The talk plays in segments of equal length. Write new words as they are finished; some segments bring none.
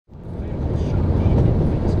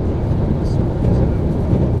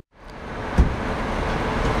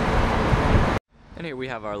And here we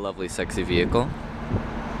have our lovely sexy vehicle.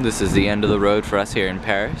 This is the end of the road for us here in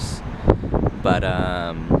Paris, but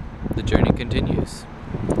the journey continues.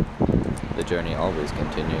 The journey always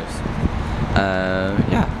continues.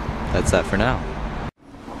 Yeah, that's that for now.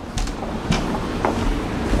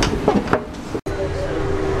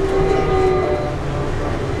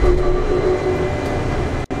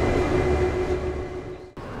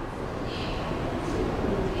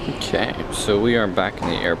 Okay, so we are back in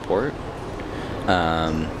the airport.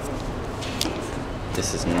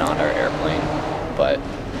 This is not our airplane, but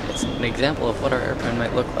it's an example of what our airplane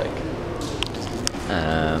might look like.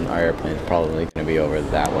 Our airplane is probably going to be over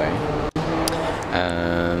that way.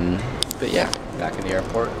 But yeah, back in the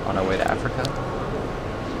airport on our way to Africa.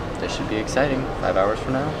 This should be exciting. 5 hours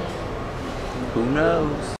from now. Who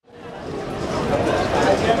knows?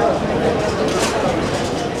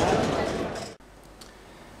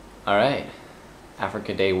 Alright,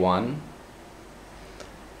 Africa Day 1.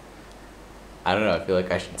 I don't know, I feel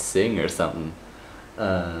like I should sing or something.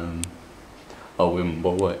 Oh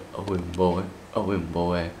Wimboe, oh Wimboe, oh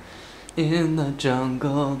Wimboe. In the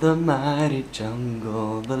jungle, the mighty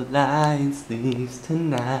jungle, the lion sleeps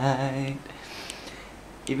tonight.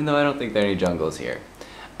 Even though I don't think there are any jungles here.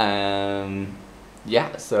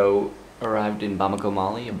 Yeah, so arrived in Bamako,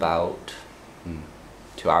 Mali about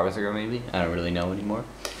 2 hours ago maybe, I don't really know anymore.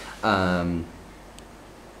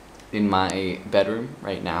 In my bedroom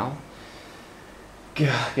right now,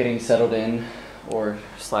 getting settled in or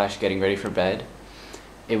 / getting ready for bed.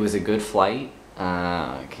 It was a good flight,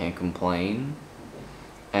 can't complain,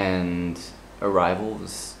 and arrival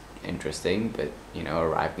was interesting, but you know,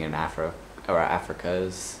 arriving in Africa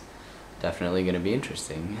is definitely going to be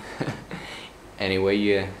interesting. any way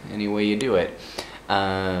you do it.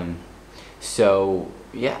 So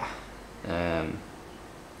yeah, air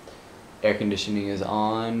conditioning is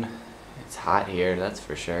on. It's hot here, that's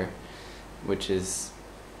for sure, which is,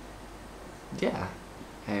 yeah,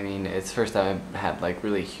 I mean, it's the first time I've had like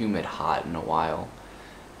really humid hot in a while.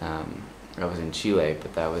 I was in Chile,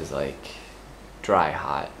 but that was like dry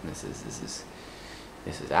hot. This is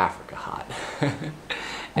Africa hot.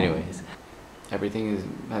 Anyways,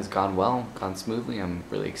 everything has gone well, gone smoothly. I'm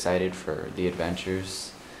really excited for the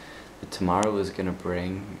adventures that tomorrow is gonna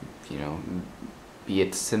bring. You know, be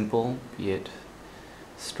it simple, be it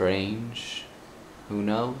strange, who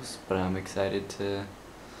knows? But I'm excited to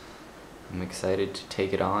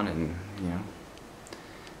take it on and, you know,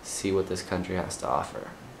 see what this country has to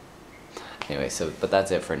offer. Anyway, but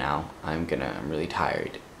that's it for now. I'm really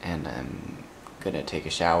tired, and I'm gonna take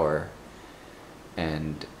a shower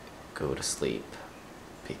and go to sleep,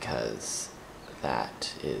 because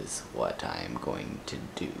that is what I'm going to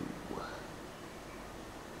do.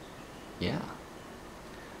 Yeah.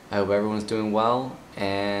 I hope everyone's doing well,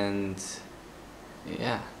 and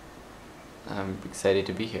yeah, I'm excited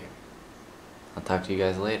to be here. I'll talk to you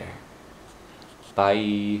guys later.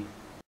 Bye.